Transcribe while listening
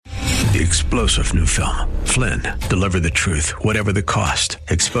The explosive new film, Flynn, deliver the truth, whatever the cost.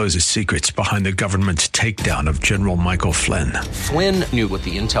 Exposes secrets behind the government's takedown of General Michael Flynn. Flynn knew what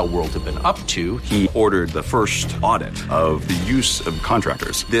the intel world had been up to. He ordered the first audit of the use of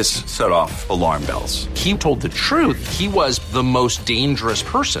contractors. This set off alarm bells. He told the truth. He was the most dangerous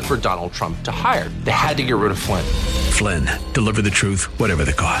person for Donald Trump to hire. They had to get rid of Flynn. Flynn, deliver the truth, whatever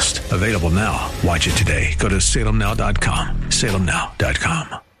the cost. Available now. Watch it today. Go to salemnow.com.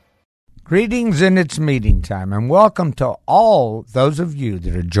 salemnow.com. Greetings in its meeting time, and welcome to all those of you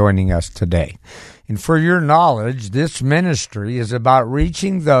that are joining us today. And for your knowledge, this ministry is about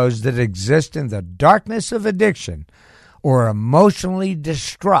reaching those that exist in the darkness of addiction or emotionally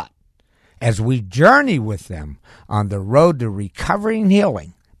distraught as we journey with them on the road to recovery and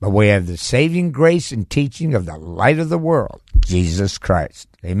healing. But we have the saving grace and teaching of the light of the world, Jesus Christ.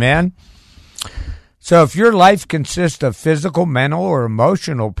 Amen? So if your life consists of physical, mental, or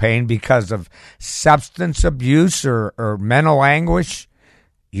emotional pain because of substance abuse or mental anguish,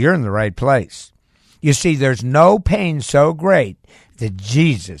 you're in the right place. You see, there's no pain so great that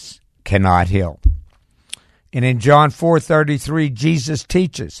Jesus cannot heal. And in John 4:33, Jesus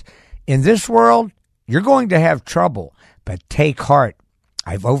teaches, in this world, you're going to have trouble, but take heart.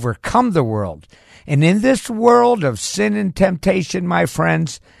 I've overcome the world. And in this world of sin and temptation, my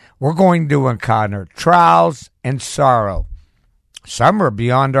friends, we're going to encounter trials and sorrow. Some are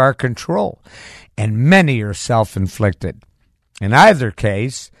beyond our control, and many are self-inflicted. In either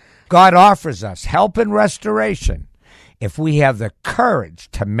case, God offers us help and restoration if we have the courage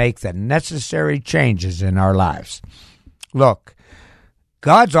to make the necessary changes in our lives. Look,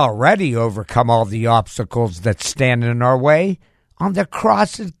 God's already overcome all the obstacles that stand in our way on the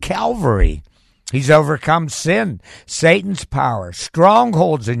cross at Calvary. He's overcome sin, Satan's power,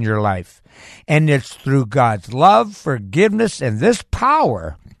 strongholds in your life. And it's through God's love, forgiveness, and this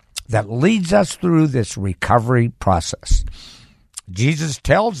power that leads us through this recovery process. Jesus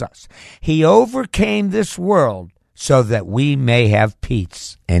tells us he overcame this world so that we may have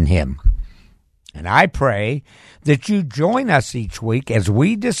peace in him. And I pray that you join us each week as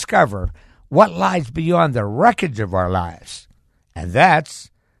we discover what lies beyond the wreckage of our lives. And that's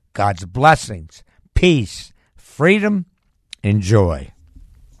God's blessings, peace, freedom, and joy.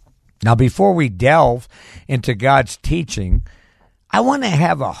 Now, before we delve into God's teaching, I want to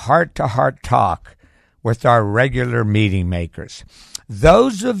have a heart-to-heart talk with our regular meeting makers.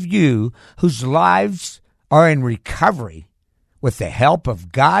 Those of you whose lives are in recovery with the help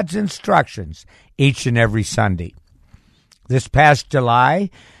of God's instructions each and every Sunday. This past July,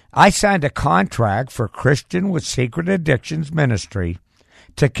 I signed a contract for Christian with Secret Addictions Ministry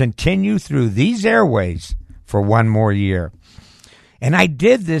to continue through these airways for one more year. And I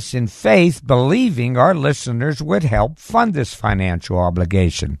did this in faith, believing our listeners would help fund this financial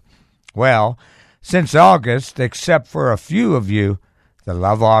obligation. Well, since August, except for a few of you, the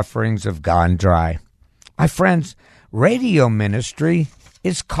love offerings have gone dry. My friends, radio ministry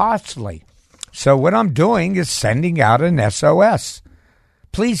is costly. So what I'm doing is sending out an SOS.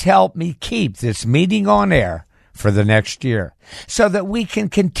 Please help me keep this meeting on air for the next year so that we can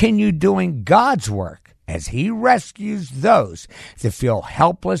continue doing God's work as he rescues those that feel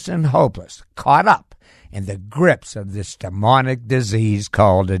helpless and hopeless, caught up in the grips of this demonic disease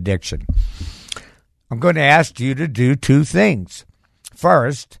called addiction. I'm going to ask you to do two things.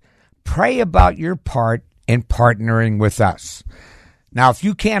 First, pray about your part in partnering with us. Now, if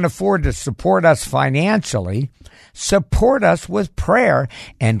you can't afford to support us financially, support us with prayer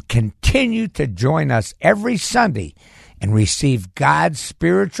and continue to join us every Sunday and receive God's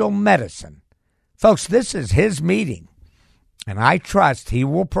spiritual medicine. Folks, this is his meeting, and I trust he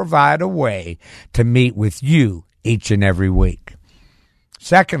will provide a way to meet with you each and every week.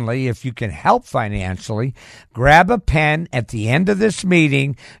 Secondly, if you can help financially, grab a pen at the end of this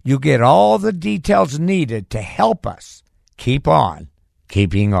meeting. You get all the details needed to help us keep on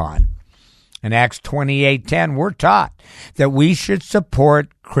keeping on. In Acts 28:10, we're taught that we should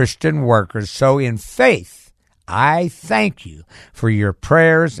support Christian workers. So in faith, I thank you for your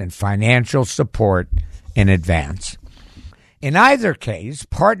prayers and financial support in advance. In either case,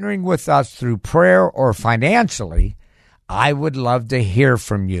 partnering with us through prayer or financially, I would love to hear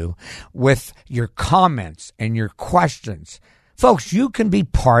from you with your comments and your questions. Folks, you can be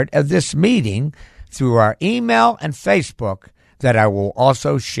part of this meeting through our email and Facebook that I will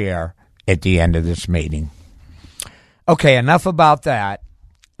also share at the end of this meeting. Okay, enough about that.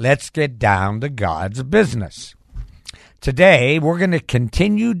 Let's get down to God's business. Today, we're going to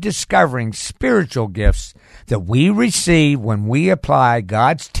continue discovering spiritual gifts that we receive when we apply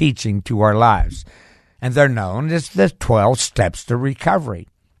God's teaching to our lives. And they're known as the 12 steps to recovery.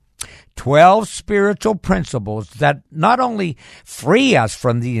 12 spiritual principles that not only free us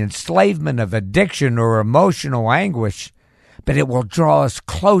from the enslavement of addiction or emotional anguish, but it will draw us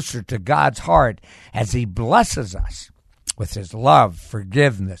closer to God's heart as He blesses us with His love,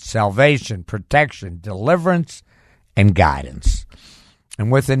 forgiveness, salvation, protection, deliverance, and guidance.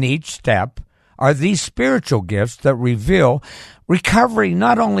 And within each step are these spiritual gifts that reveal recovery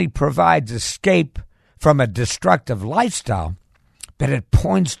not only provides escape from a destructive lifestyle, but it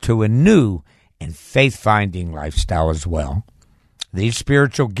points to a new and faith-finding lifestyle as well. These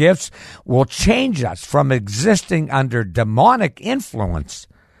spiritual gifts will change us from existing under demonic influence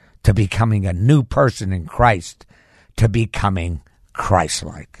to becoming a new person in Christ, to becoming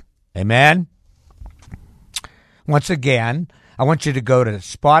Christ-like. Amen? Once again, I want you to go to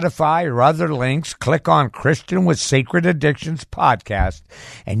Spotify or other links, click on Christian with Secret Addictions podcast,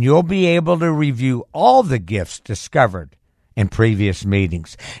 and you'll be able to review all the gifts discovered in previous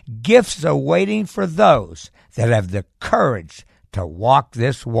meetings. Gifts awaiting for those that have the courage to walk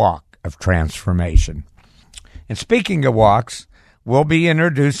this walk of transformation. And speaking of walks, we'll be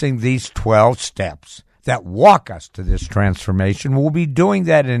introducing these 12 steps that walk us to this transformation. We'll be doing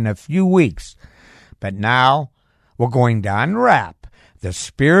that in a few weeks. But now we're going to unwrap the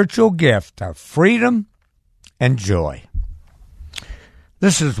spiritual gift of freedom and joy.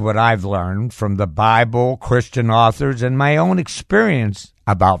 This is what I've learned from the Bible, Christian authors, and my own experience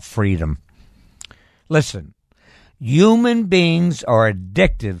about freedom. Listen, human beings are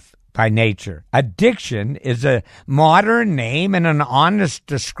addictive by nature. Addiction is a modern name and an honest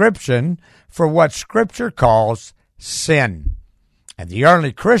description for what Scripture calls sin, and the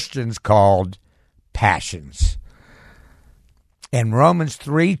early Christians called passions. In Romans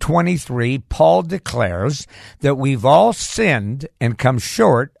 3:23, Paul declares that we've all sinned and come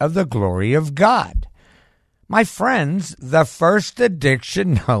short of the glory of God. My friends, the first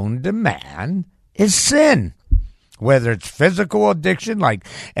addiction known to man is sin. Whether it's physical addiction like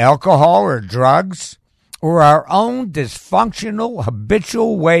alcohol or drugs, or our own dysfunctional,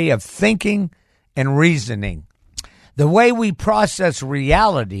 habitual way of thinking and reasoning, the way we process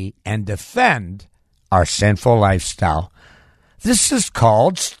reality and defend our sinful lifestyle. This is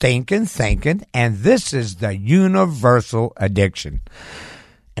called stinking thinking, and this is the universal addiction.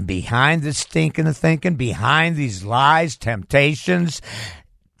 And behind this stinking thinking, behind these lies, temptations,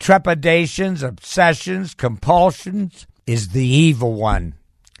 trepidations, obsessions, compulsions, is the evil one.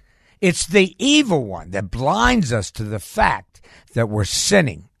 It's the evil one that blinds us to the fact that we're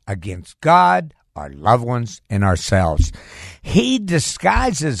sinning against God, our loved ones, and ourselves. He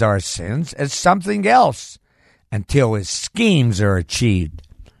disguises our sins as something else until his schemes are achieved,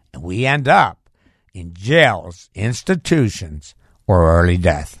 and we end up in jails, institutions, or early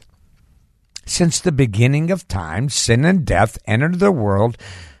death. Since the beginning of time, sin and death entered the world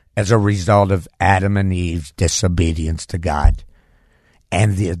as a result of Adam and Eve's disobedience to God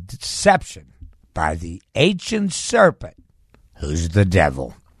and the deception by the ancient serpent, who's the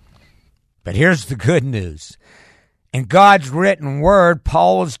devil. But here's the good news. In God's written word,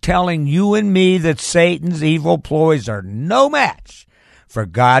 Paul is telling you and me that Satan's evil ploys are no match for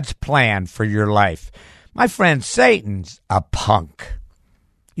God's plan for your life. My friend, Satan's a punk.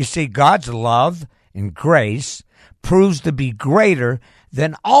 You see, God's love and grace proves to be greater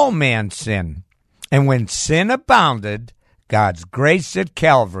than all man's sin. And when sin abounded, God's grace at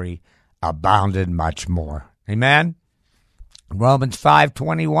Calvary abounded much more. Amen? Romans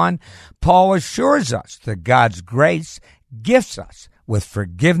 5:21, Paul assures us that God's grace gifts us with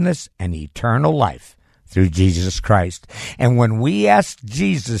forgiveness and eternal life through Jesus Christ. And when we ask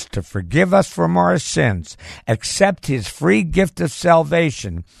Jesus to forgive us from our sins, accept his free gift of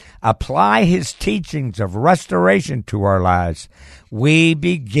salvation, apply his teachings of restoration to our lives, we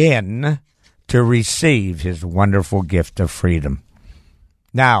begin to receive his wonderful gift of freedom.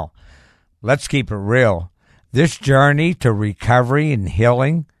 Now, let's keep it real. This journey to recovery and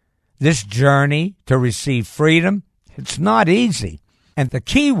healing, this journey to receive freedom, it's not easy. And the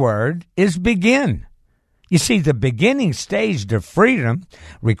key word is begin. You see, the beginning stage to freedom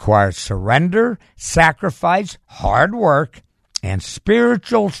requires surrender, sacrifice, hard work, and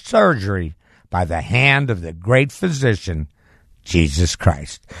spiritual surgery by the hand of the great physician, Jesus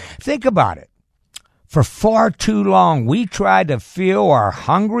Christ. Think about it. For far too long, we tried to fill our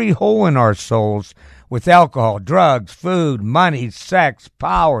hungry hole in our souls with alcohol, drugs, food, money, sex,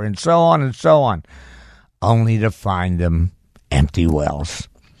 power, and so on, only to find them empty wells.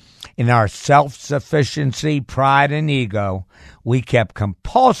 In our self-sufficiency, pride, and ego, we kept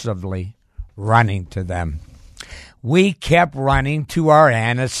compulsively running to them. We kept running to our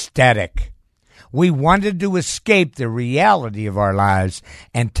anesthetic. We wanted to escape the reality of our lives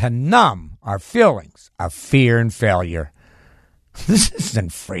and to numb our feelings of fear and failure. This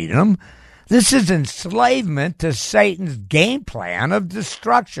isn't freedom. This is enslavement to Satan's game plan of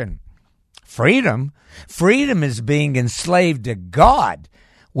destruction. Freedom is being enslaved to God.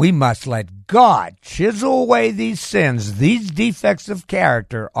 We must let God chisel away these sins, these defects of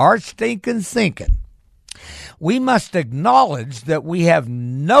character, our stinking thinking. We must acknowledge that we have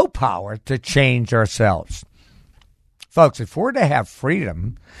no power to change ourselves. Folks, if we're to have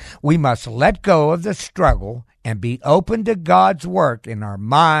freedom, we must let go of the struggle and be open to God's work in our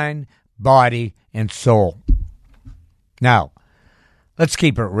mind, body, and soul. Now, let's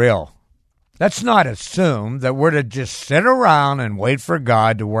keep it real. Let's not assume that we're to just sit around and wait for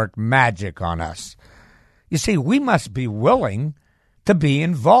God to work magic on us. You see, we must be willing to be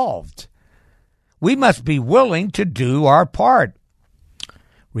involved. We must be willing to do our part.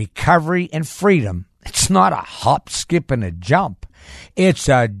 Recovery and freedom, it's not a hop, skip, and a jump. It's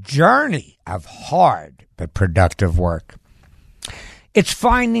a journey of hard but productive work. It's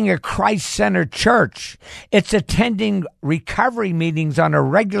finding a Christ-centered church. It's attending recovery meetings on a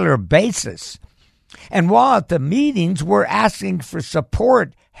regular basis. And while at the meetings, we're asking for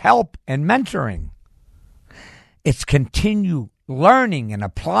support, help, and mentoring. It's continue learning and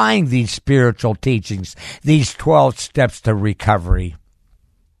applying these spiritual teachings, these 12 steps to recovery.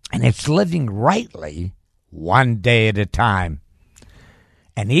 And it's living rightly one day at a time.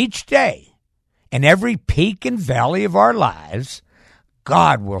 And each day, in every peak and valley of our lives,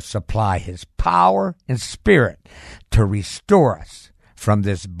 God will supply his power and spirit to restore us from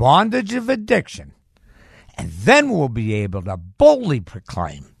this bondage of addiction. And then we'll be able to boldly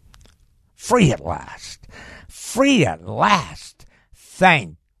proclaim, free at last, free at last.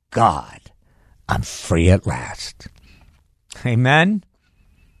 Thank God, I'm free at last. Amen.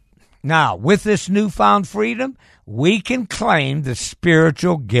 Now, with this newfound freedom, we can claim the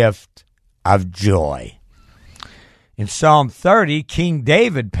spiritual gift of joy. In Psalm 30, King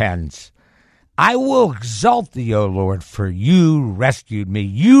David pens, I will exalt thee, O Lord, for you rescued me.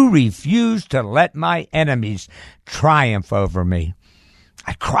 You refused to let my enemies triumph over me.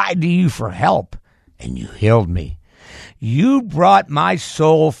 I cried to you for help, and you healed me. You brought my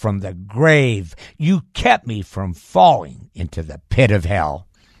soul from the grave. You kept me from falling into the pit of hell.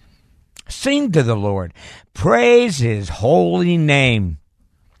 Sing to the Lord. Praise his holy name.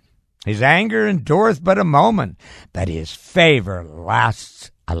 His anger endureth but a moment, but his favor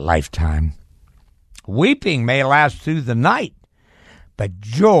lasts a lifetime. Weeping may last through the night, but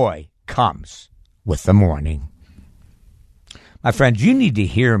joy comes with the morning. My friends, you need to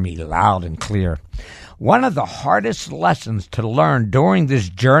hear me loud and clear. One of the hardest lessons to learn during this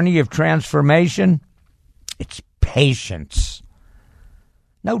journey of transformation, it's patience.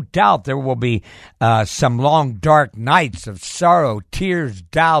 No doubt there will be some long, dark nights of sorrow, tears,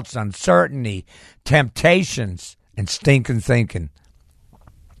 doubts, uncertainty, temptations, and stinking thinking.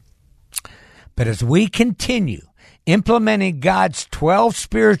 But as we continue implementing God's 12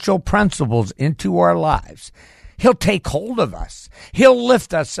 spiritual principles into our lives, he'll take hold of us. He'll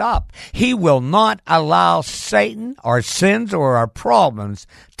lift us up. He will not allow Satan, our sins, or our problems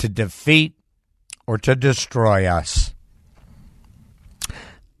to defeat or to destroy us.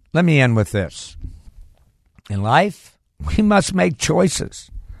 Let me end with this. In life, we must make choices.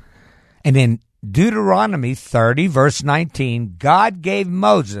 And in Deuteronomy 30, verse 19, God gave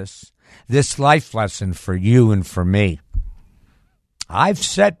Moses this life lesson for you and for me. I've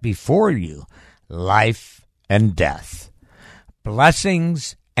set before you life and death,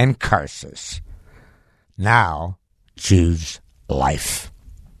 blessings and curses. Now choose life.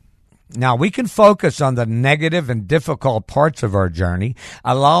 Now, we can focus on the negative and difficult parts of our journey,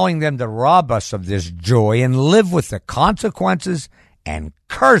 allowing them to rob us of this joy and live with the consequences and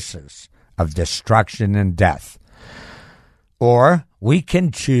curses of destruction and death. Or we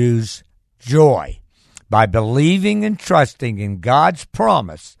can choose joy by believing and trusting in God's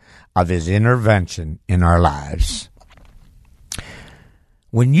promise of his intervention in our lives.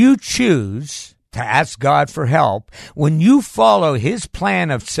 When you choose to ask God for help, when you follow his plan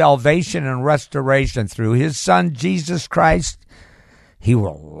of salvation and restoration through his Son, Jesus Christ, he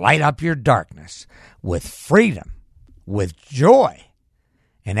will light up your darkness with freedom, with joy.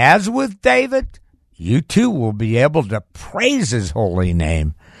 And as with David, you too will be able to praise his holy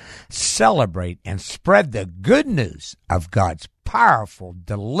name, celebrate and spread the good news of God's powerful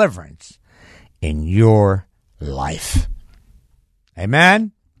deliverance in your life.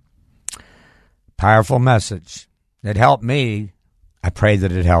 Amen. Powerful message that helped me. I pray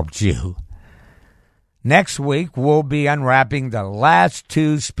that it helped you. Next week, we'll be unwrapping the last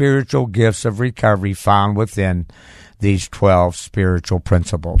 2 spiritual gifts of recovery found within these 12 spiritual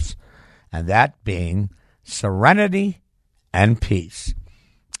principles, and that being serenity and peace.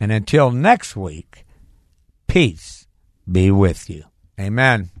 And until next week, peace be with you.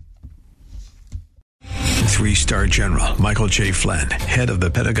 Amen. 3-star General Michael J. Flynn, head of the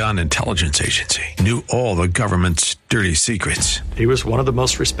Pentagon Intelligence Agency, knew all the government's dirty secrets. He was one of the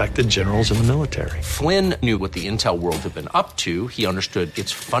most respected generals in the military. Flynn knew what the intel world had been up to. He understood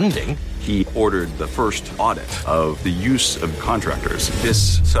its funding. He ordered the first audit of the use of contractors.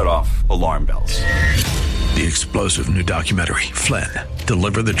 This set off alarm bells. The explosive new documentary, Flynn,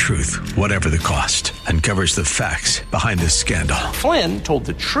 Deliver the Truth, Whatever the Cost, uncovers the facts behind this scandal. Flynn told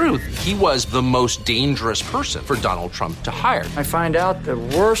the truth. He was the most dangerous person for Donald Trump to hire. I find out the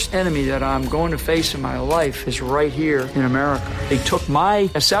worst enemy that I'm going to face in my life is right here in America. They took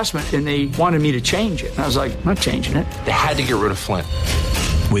my assessment and they wanted me to change it. And I was like, I'm not changing it. They had to get rid of Flynn.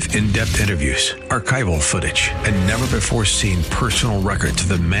 With in-depth interviews, archival footage, and never-before-seen personal records of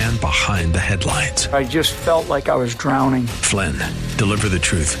the man behind the headlines. I just felt like I was drowning. Flynn, Deliver the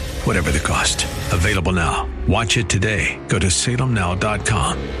Truth, Whatever the Cost. Available now. Watch it today. Go to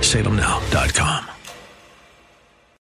salemnow.com. salemnow.com.